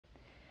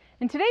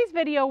In today's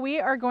video, we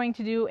are going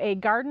to do a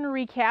garden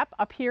recap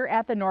up here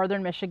at the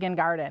Northern Michigan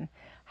Garden.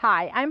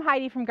 Hi, I'm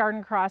Heidi from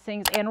Garden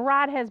Crossings, and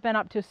Rod has been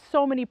up to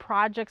so many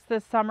projects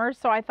this summer,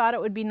 so I thought it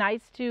would be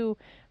nice to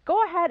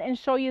go ahead and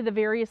show you the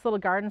various little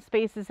garden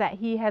spaces that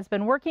he has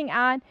been working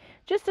on,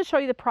 just to show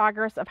you the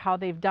progress of how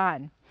they've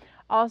done.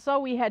 Also,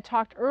 we had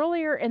talked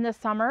earlier in the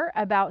summer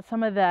about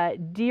some of the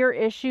deer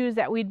issues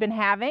that we'd been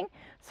having,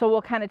 so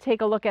we'll kind of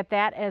take a look at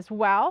that as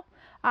well.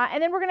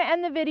 And then we're going to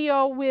end the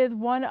video with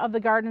one of the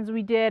gardens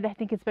we did. I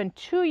think it's been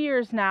 2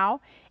 years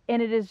now,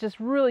 and it is just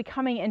really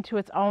coming into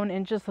its own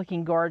and just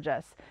looking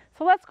gorgeous.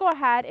 So let's go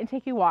ahead and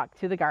take a walk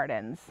through the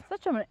gardens.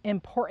 Such an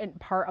important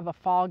part of a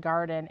fall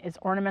garden is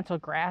ornamental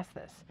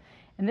grasses.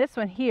 And this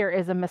one here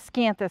is a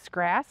miscanthus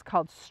grass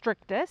called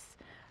Strictus.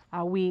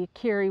 We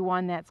carry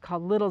one that's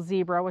called Little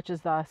Zebra, which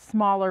is the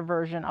smaller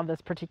version of this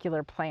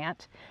particular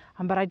plant.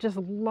 But I just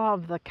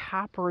love the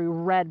coppery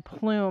red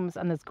plumes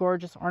on this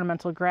gorgeous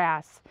ornamental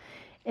grass.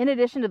 In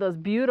addition to those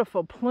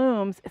beautiful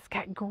plumes, it's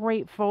got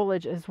great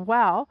foliage as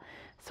well.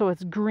 So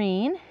it's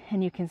green,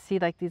 and you can see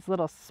like these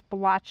little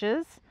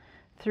splotches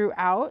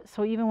throughout.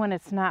 So even when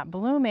it's not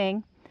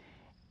blooming,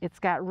 it's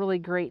got really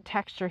great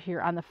texture here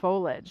on the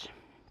foliage.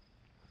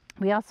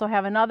 We also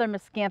have another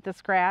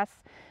miscanthus grass.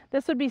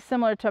 This would be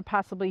similar to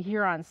possibly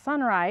Huron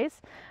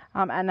Sunrise,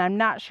 and I'm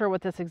not sure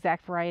what this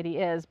exact variety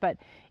is, but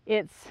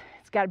it's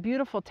got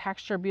beautiful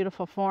texture,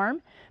 beautiful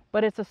form,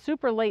 but it's a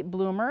super late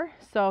bloomer.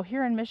 So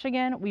here in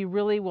Michigan, we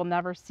really will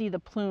never see the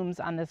plumes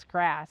on this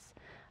grass,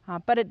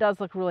 but it does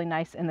look really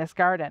nice in this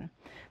garden.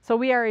 So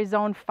we are a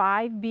zone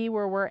 5B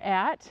where we're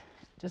at,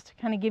 just to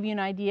kind of give you an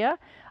idea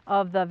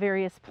of the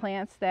various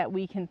plants that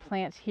we can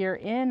plant here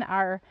in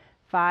our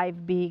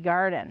 5B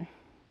garden.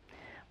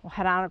 We'll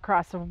head on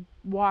across the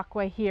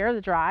walkway here,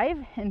 the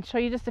drive, and show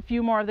you just a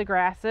few more of the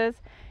grasses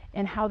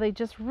and how they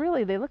just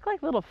really, they look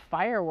like little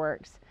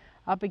fireworks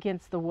up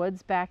against the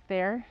woods back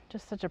there.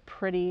 Just such a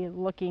pretty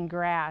looking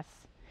grass.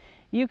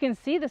 You can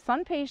see the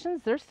sun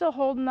patience, they're still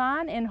holding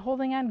on and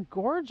holding on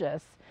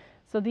gorgeous.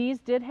 So these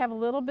did have a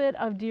little bit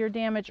of deer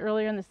damage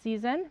earlier in the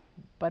season,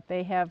 but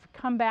they have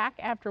come back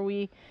after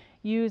we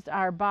used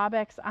our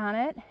Bob-X on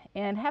it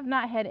and have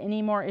not had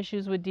any more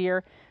issues with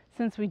deer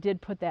since we did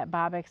put that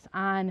Bob-X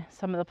on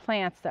some of the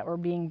plants that were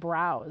being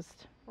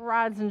browsed.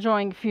 Rod's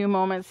enjoying a few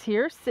moments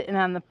here, sitting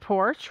on the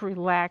porch,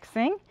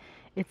 relaxing.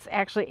 It's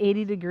actually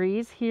 80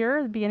 degrees here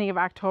at the beginning of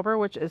October,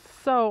 which is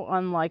so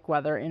unlike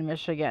weather in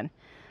Michigan.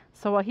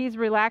 So while he's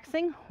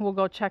relaxing, we'll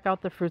go check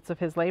out the fruits of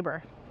his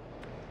labor.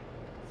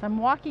 So I'm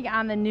walking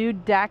on the new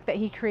deck that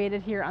he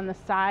created here on the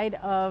side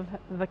of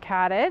the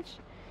cottage.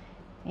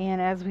 And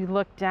as we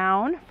look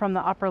down from the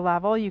upper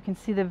level, you can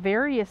see the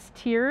various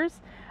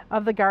tiers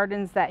of the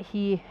gardens that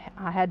he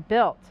had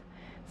built.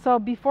 So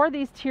before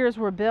these tiers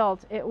were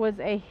built, it was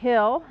a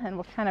hill, and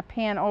we'll kind of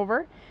pan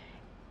over,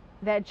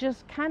 that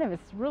just kind of,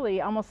 it's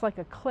really almost like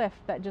a cliff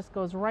that just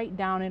goes right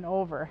down and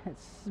over.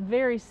 It's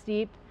very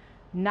steep,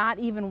 not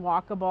even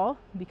walkable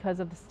because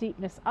of the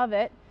steepness of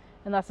it,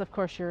 unless of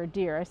course you're a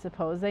deer, I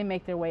suppose. They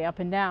make their way up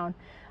and down.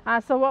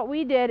 So what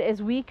we did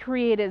is we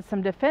created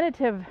some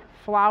definitive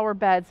flower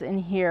beds in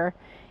here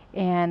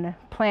and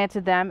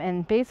planted them,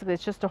 and basically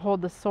it's just to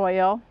hold the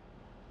soil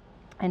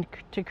and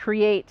to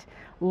create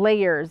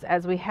layers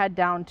as we head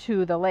down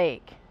to the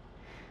lake.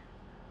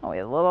 Oh, we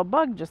have a little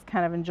bug just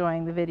kind of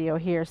enjoying the video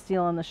here,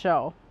 stealing the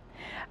show.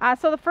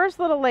 So the first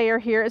little layer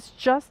here is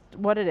just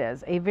what it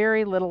is, a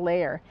very little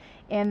layer.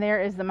 And there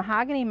is the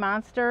Mahogany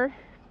Monster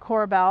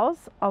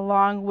corbels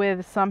along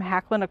with some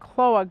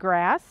Hacklina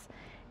grass,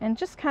 and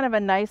just kind of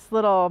a nice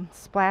little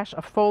splash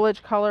of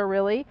foliage color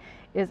really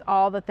is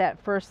all that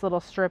that first little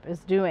strip is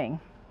doing.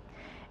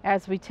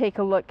 As we take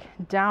a look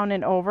down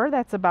and over,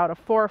 that's about a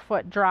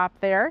 4-foot drop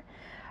there.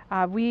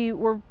 We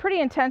were pretty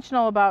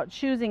intentional about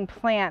choosing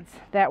plants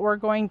that were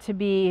going to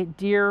be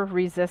deer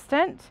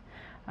resistant.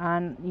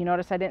 You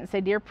notice I didn't say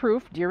deer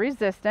proof, deer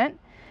resistant,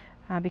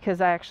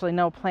 because I actually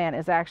know plant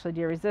is actually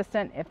deer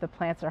resistant if the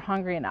plants are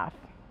hungry enough.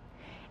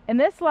 In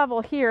this level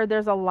here,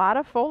 there's a lot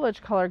of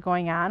foliage color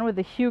going on with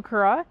the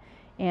heuchera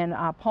and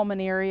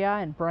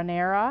pulmonaria and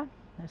brunnera.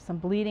 There's some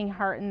bleeding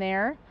heart in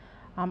there,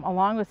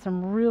 along with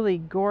some really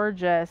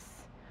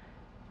gorgeous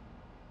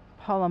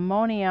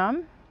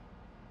Polemonium,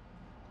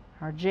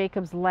 our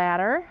Jacob's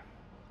Ladder.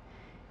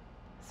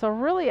 So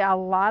really a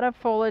lot of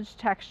foliage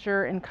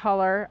texture and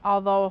color,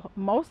 although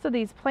most of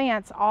these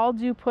plants all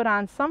do put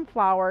on some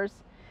flowers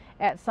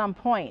at some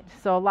point.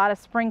 So a lot of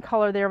spring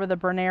color there with the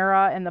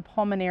brunnera and the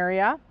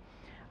pulmonaria.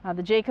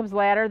 The Jacob's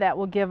Ladder, that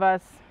will give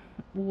us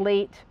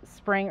late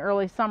spring,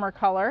 early summer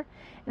color.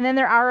 And then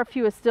there are a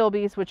few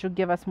astilbes which will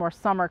give us more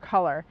summer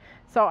color.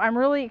 So I'm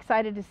really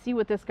excited to see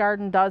what this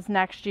garden does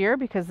next year,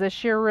 because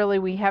this year really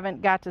we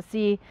haven't got to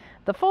see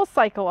the full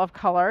cycle of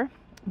color,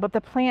 but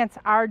the plants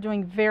are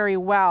doing very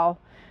well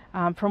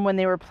from when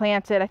they were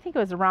planted. I think it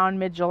was around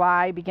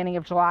mid-July, beginning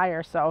of July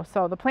or so.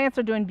 So the plants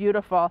are doing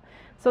beautiful.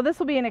 So this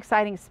will be an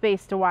exciting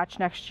space to watch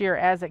next year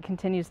as it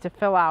continues to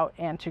fill out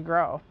and to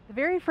grow. The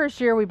very first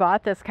year we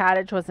bought this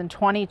cottage was in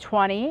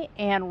 2020,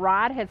 and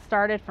Rod had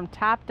started from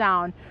top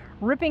down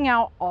ripping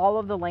out all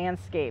of the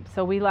landscape.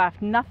 So we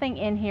left nothing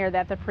in here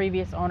that the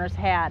previous owners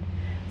had.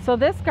 So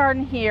this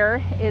garden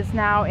here is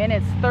now in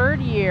its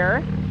 3rd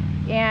year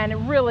and it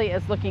really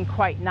is looking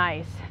quite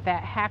nice.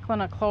 That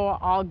Hacklunochlora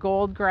all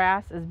gold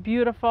grass is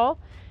beautiful.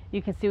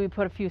 You can see we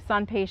put a few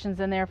sun patiens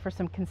in there for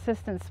some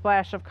consistent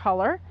splash of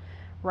color.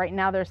 Right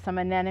now there's some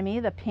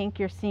anemone, the pink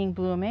you're seeing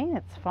blooming.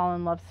 It's Fall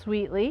in Love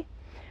Sweetly.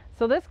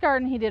 So this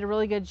garden, he did a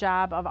really good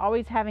job of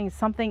always having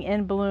something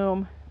in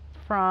bloom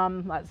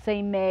from, let's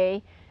say,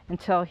 May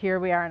until here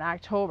we are in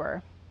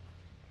October.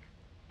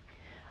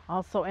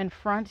 Also in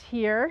front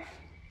here,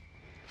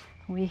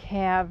 we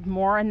have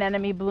more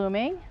anemone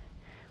blooming,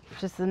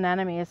 which is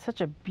anemone is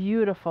such a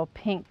beautiful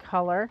pink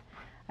color.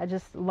 I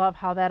just love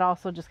how that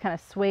also just kind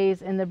of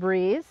sways in the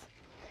breeze.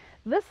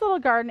 This little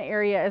garden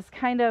area is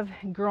kind of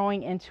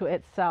growing into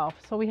itself.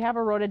 So we have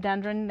a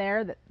rhododendron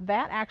there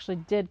that actually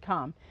did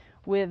come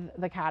with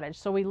the cottage.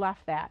 So we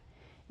left that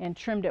and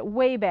trimmed it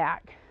way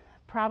back.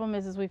 Problem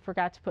is we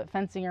forgot to put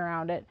fencing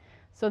around it.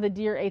 So the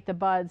deer ate the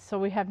buds. So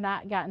we have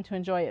not gotten to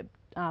enjoy it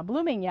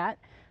blooming yet.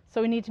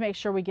 So we need to make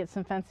sure we get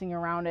some fencing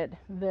around it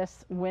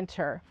this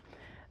winter.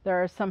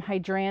 There are some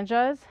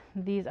hydrangeas.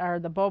 These are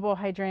the Bobo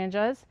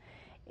hydrangeas,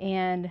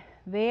 and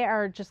they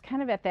are just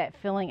kind of at that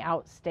filling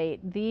out state.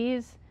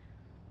 These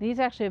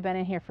actually have been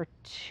in here for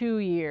 2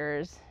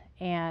 years,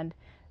 and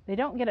they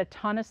don't get a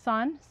ton of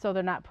sun, so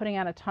they're not putting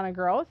on a ton of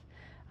growth,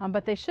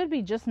 but they should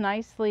be just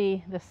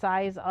nicely the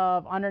size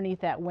of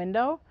underneath that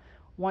window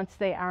once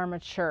they are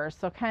mature.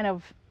 So kind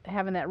of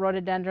having that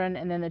rhododendron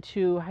and then the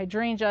 2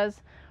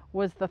 hydrangeas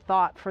was the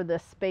thought for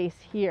this space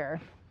here.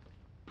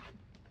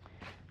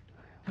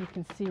 You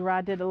can see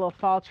Rod did a little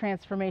fall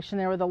transformation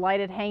there with a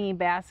lighted hanging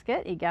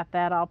basket. He got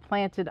that all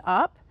planted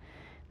up.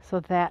 So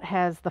that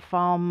has the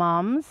fall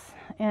mums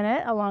in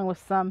it, along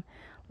with some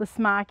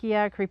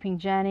Lismachia, Creeping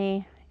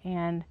Jenny,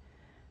 and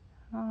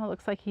it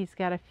looks like he's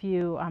got a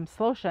few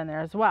Slocia in there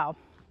as well.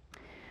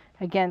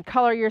 Again,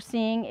 color you're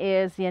seeing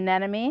is the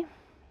anemone,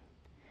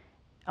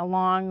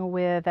 along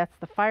with, that's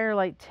the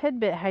Firelight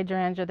Tidbit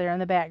hydrangea there in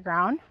the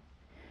background.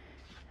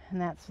 And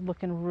that's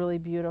looking really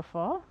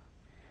beautiful.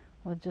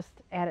 We're just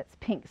at its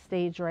pink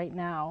stage right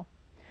now.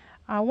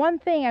 One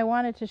thing I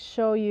wanted to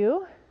show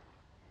you,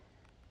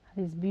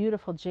 these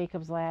beautiful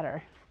Jacob's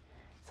Ladder.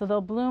 So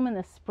they'll bloom in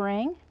the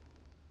spring.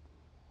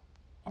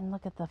 And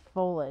look at the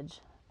foliage.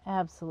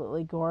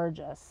 Absolutely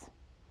gorgeous.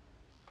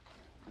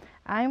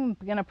 I'm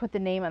going to put the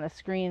name on the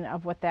screen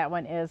of what that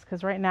one is,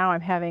 because right now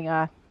I'm having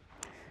a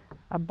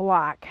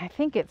block. I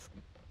think it's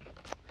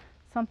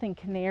something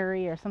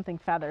canary or something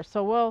feather.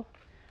 So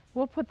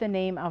we'll put the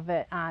name of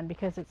it on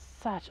because it's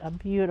such a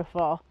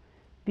beautiful,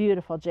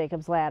 beautiful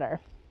Jacob's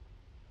Ladder.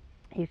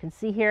 You can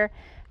see here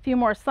a few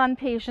more sun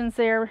patiens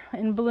there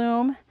in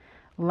bloom.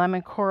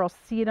 Lemon Coral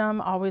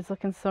Sedum, always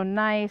looking so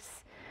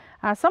nice.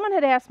 Someone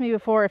had asked me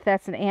before if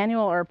that's an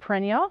annual or a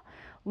perennial.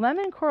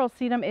 Lemon Coral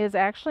Sedum is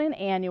actually an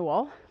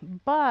annual,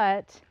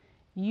 but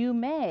you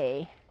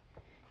may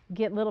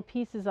get little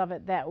pieces of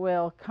it that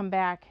will come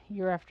back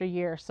year after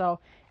year. So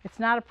it's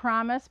not a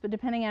promise, but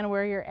depending on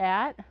where you're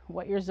at,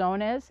 what your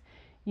zone is,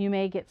 you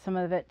may get some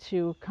of it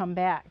to come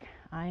back.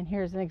 And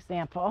here's an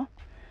example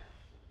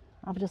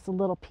of just a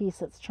little piece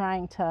that's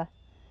trying to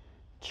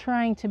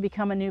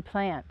become a new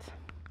plant.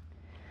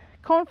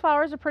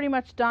 Coneflowers are pretty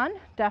much done.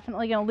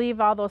 Definitely going to leave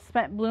all those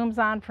spent blooms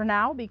on for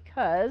now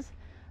because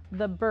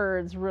the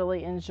birds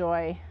really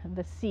enjoy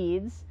the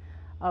seeds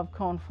of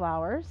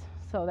coneflowers.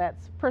 So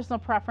that's personal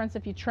preference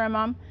if you trim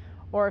them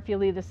or if you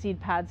leave the seed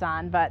pods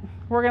on, but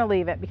we're going to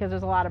leave it because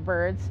there's a lot of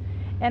birds.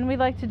 And we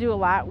like to do a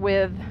lot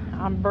with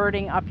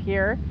birding up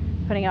here,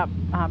 putting up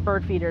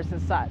bird feeders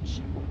and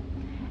such.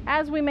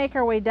 As we make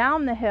our way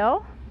down the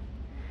hill,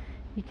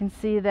 you can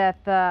see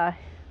that the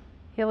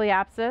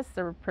Heliopsis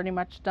are pretty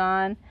much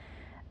done.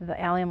 The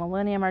Allium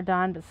Millennium are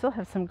done, but still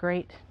have some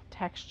great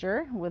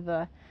texture with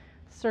the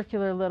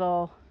circular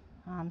little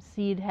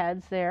seed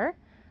heads there.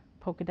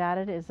 Polka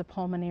dotted is the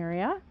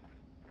Pulmonaria.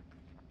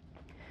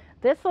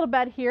 This little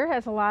bed here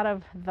has a lot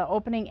of the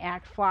opening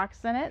act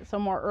phlox in it, so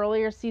more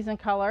earlier season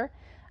color,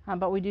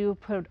 but we do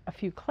put a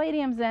few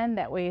caladiums in.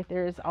 That way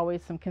there's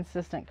always some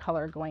consistent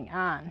color going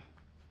on.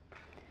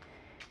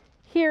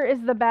 Here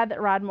is the bed that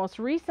Rod most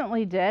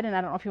recently did, and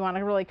I don't know if you want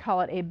to really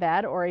call it a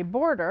bed or a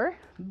border,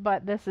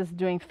 but this is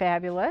doing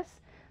fabulous.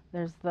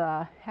 There's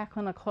the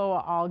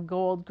Hacklunochlora all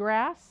gold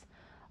grass,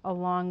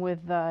 along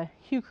with the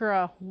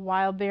Heuchera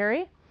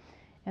wildberry.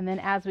 And then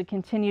as we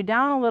continue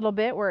down a little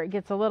bit where it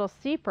gets a little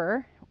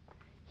steeper,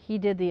 he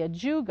did the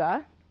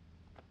ajuga.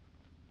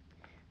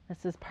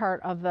 This is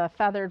part of the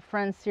Feathered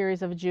Friends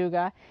series of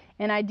ajuga,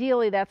 and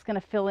ideally that's going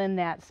to fill in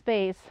that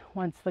space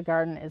once the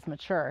garden is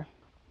mature,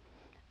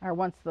 or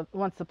once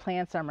the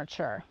plants are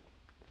mature.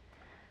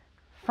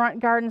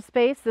 Front garden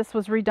space, this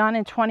was redone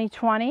in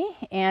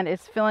 2020 and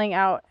it's filling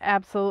out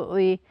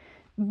absolutely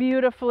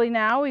beautifully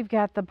now. We've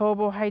got the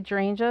Bobo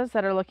hydrangeas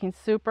that are looking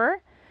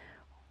super.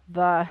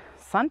 The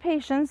sun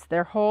patiens,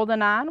 they're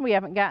holding on. We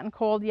haven't gotten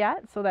cold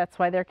yet, so that's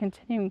why they're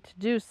continuing to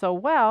do so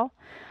well.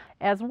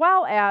 as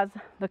well as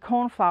the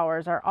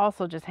coneflowers are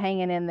also just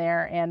hanging in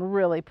there and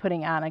really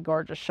putting on a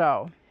gorgeous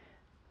show.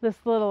 This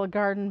little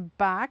garden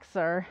box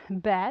or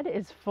bed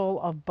is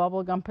full of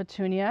bubblegum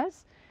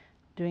petunias,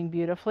 doing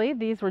beautifully.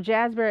 These were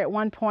jazzberry at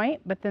one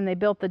point, but then they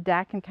built the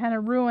deck and kind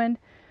of ruined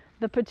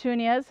the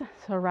petunias.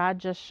 So Rod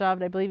just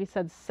shoved, I believe he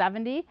said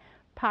 70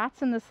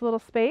 pots in this little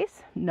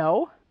space.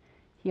 No,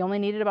 he only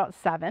needed about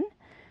 7.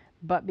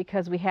 But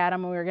because we had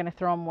them and we were going to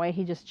throw them away,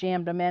 he just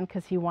jammed them in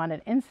because he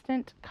wanted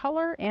instant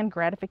color and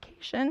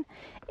gratification.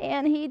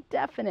 And he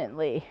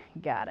definitely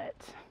got it.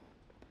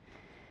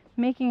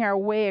 Making our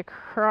way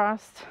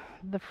across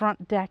the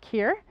front deck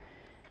here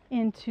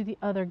into the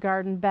other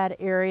garden bed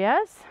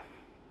areas.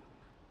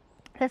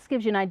 This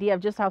gives you an idea of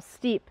just how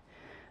steep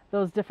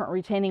those different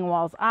retaining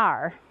walls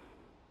are.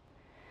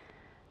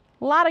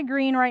 A lot of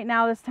green right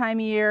now this time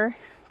of year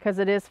because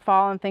it is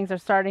fall and things are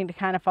starting to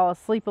kind of fall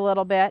asleep a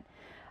little bit.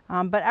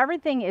 But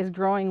everything is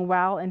growing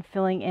well and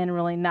filling in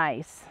really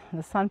nice.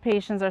 The sun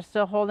pations are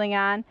still holding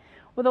on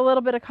with a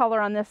little bit of color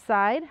on this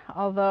side,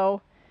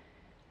 although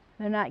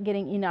they're not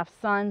getting enough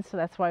sun, so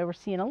that's why we're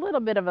seeing a little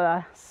bit of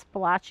a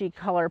splotchy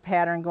color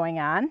pattern going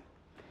on.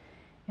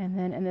 And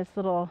then in this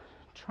little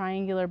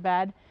triangular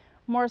bed,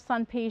 more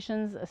sun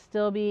pations,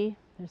 astilbe,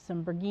 there's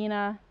some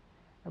Bergina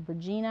or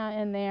Bergina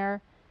in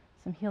there,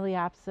 some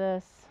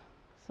Heliopsis.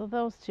 So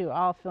those two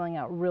all filling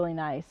out really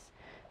nice.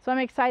 So I'm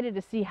excited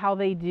to see how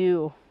they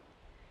do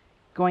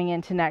going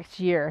into next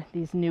year,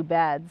 these new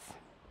beds.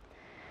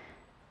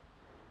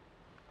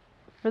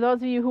 For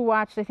those of you who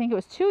watched, I think it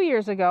was 2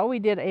 years ago, we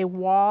did a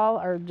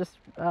wall or just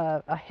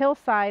a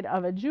hillside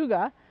of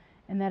ajuga,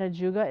 and that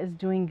ajuga is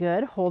doing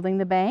good, holding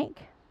the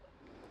bank,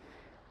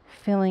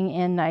 filling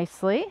in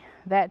nicely.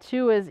 That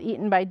too is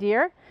eaten by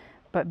deer,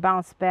 but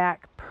bounced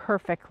back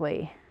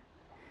perfectly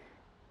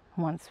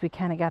once we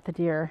kind of got the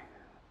deer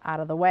out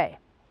of the way.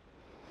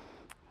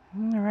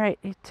 All right,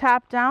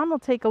 top down, we'll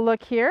take a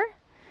look here.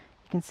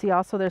 You can see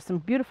also there's some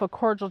beautiful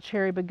cordial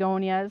cherry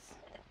begonias.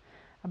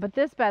 But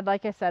this bed,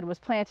 like I said, was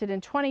planted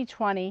in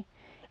 2020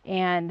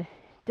 and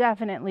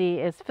definitely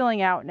is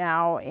filling out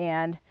now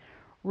and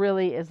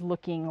really is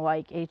looking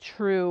like a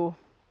true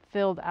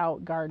filled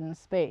out garden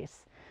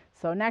space.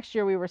 So next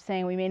year we were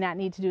saying we may not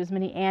need to do as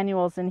many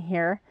annuals in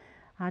here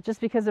just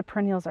because the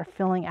perennials are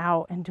filling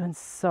out and doing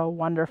so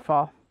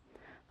wonderful.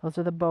 Those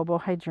are the Bobo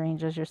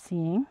hydrangeas you're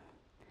seeing.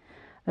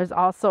 There's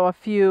also a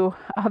few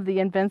of the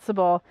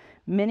Invincible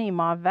Mini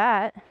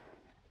Mauvette.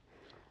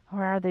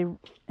 Or are they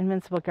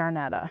Invincible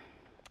Garnetta?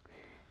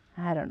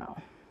 I don't know.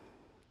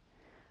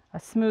 A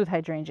smooth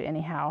hydrangea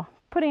anyhow.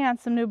 Putting on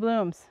some new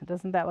blooms.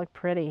 Doesn't that look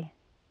pretty?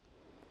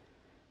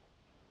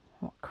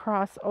 We'll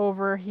cross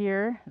over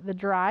here the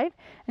drive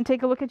and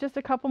take a look at just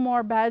a couple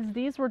more beds.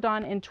 These were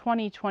done in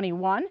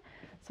 2021.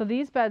 So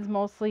these beds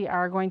mostly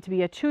are going to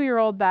be a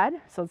 2-year-old bed.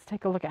 So let's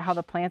take a look at how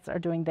the plants are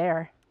doing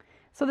there.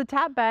 So the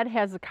top bed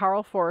has the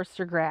Karl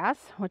Forster grass,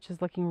 which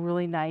is looking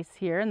really nice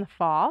here in the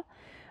fall.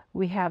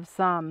 We have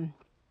some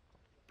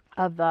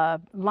of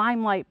the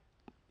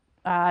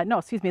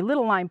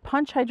little lime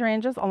punch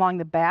hydrangeas along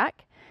the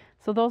back.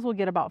 So those will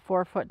get about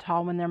 4 foot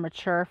tall when they're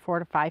mature, 4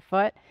 to 5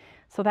 foot.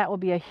 So that will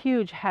be a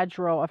huge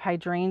hedgerow of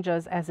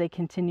hydrangeas as they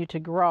continue to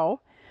grow.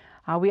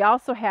 We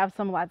also have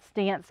some Let's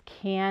Dance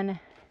Can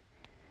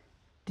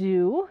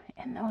Do,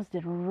 and those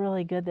did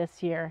really good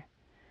this year.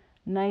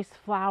 Nice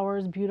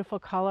flowers, beautiful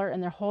color,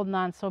 and they're holding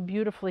on so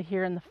beautifully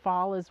here in the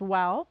fall as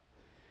well.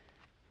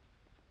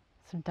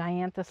 Some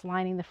Dianthus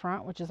lining the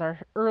front, which is our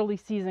early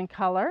season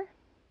color.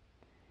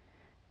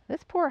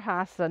 This poor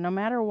hosta, no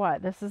matter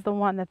what, this is the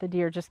one that the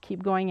deer just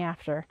keep going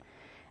after.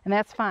 And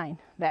that's fine.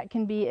 That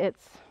can be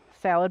its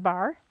salad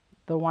bar,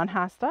 the one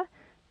hosta,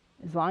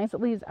 as long as it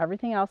leaves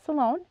everything else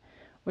alone,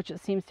 which it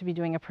seems to be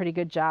doing a pretty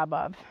good job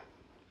of.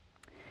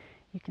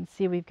 You can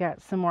see we've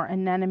got some more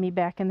anemone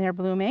back in there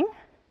blooming.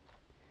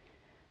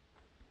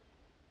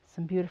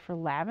 Some beautiful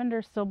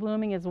lavender still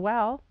blooming as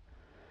well.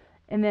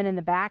 And then in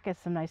the back is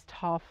some nice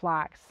tall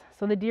phlox.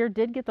 So the deer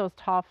did get those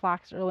tall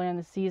phlox earlier in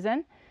the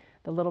season.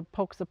 The little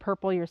pokes of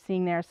purple you're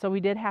seeing there. So we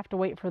did have to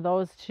wait for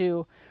those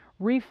to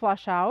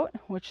reflush out,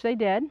 which they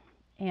did,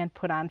 and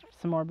put on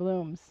some more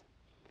blooms.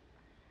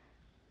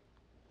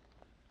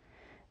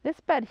 This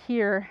bed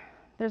here,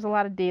 there's a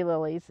lot of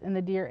daylilies, and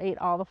the deer ate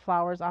all the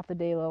flowers off the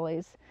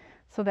daylilies.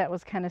 So that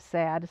was kind of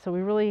sad. So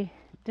we really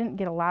didn't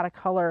get a lot of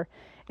color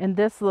in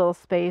this little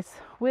space,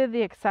 with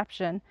the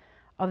exception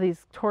of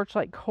these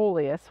torchlight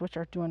coleus, which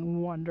are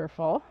doing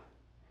wonderful,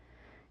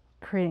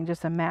 creating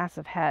just a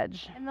massive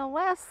hedge. And the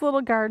last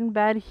little garden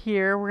bed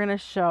here we're going to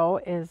show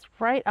is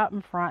right up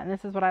in front, and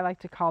this is what I like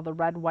to call the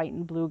red, white,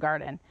 and blue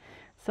garden.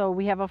 So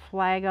we have a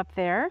flag up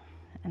there,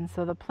 and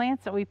so the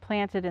plants that we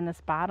planted in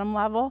this bottom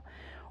level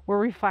were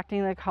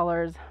reflecting the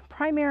colors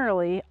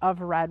primarily of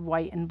red,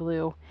 white, and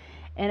blue.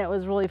 And it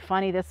was really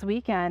funny this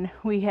weekend,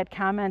 we had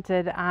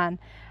commented on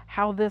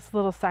how this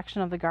little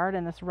section of the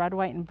garden, this red,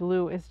 white, and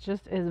blue, is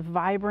just as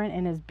vibrant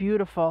and as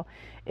beautiful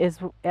as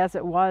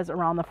it was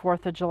around the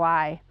 4th of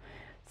July.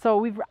 So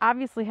we've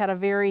obviously had a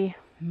very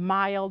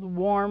mild,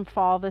 warm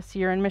fall this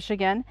year in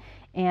Michigan,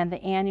 and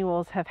the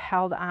annuals have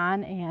held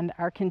on and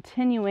are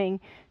continuing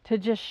to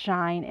just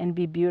shine and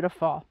be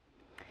beautiful.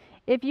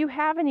 If you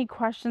have any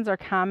questions or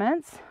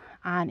comments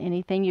on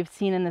anything you've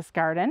seen in this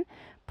garden,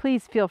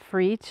 please feel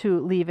free to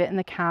leave it in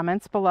the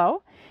comments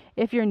below.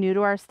 If you're new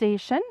to our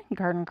station,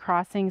 Garden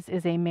Crossings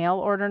is a mail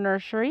order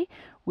nursery.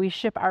 We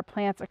ship our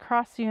plants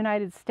across the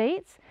United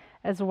States,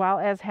 as well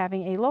as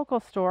having a local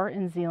store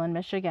in Zeeland,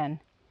 Michigan.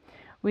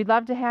 We'd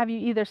love to have you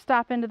either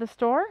stop into the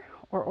store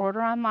or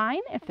order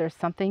online if there's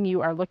something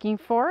you are looking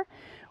for.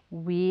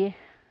 We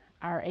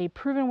are a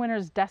Proven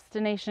Winners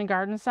Destination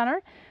Garden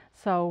Center,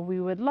 so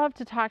we would love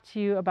to talk to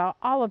you about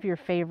all of your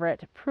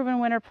favorite Proven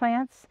Winner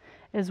plants,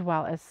 as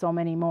well as so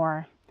many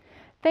more.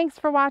 Thanks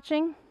for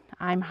watching.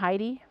 I'm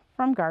Heidi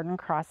from Garden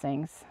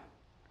Crossings.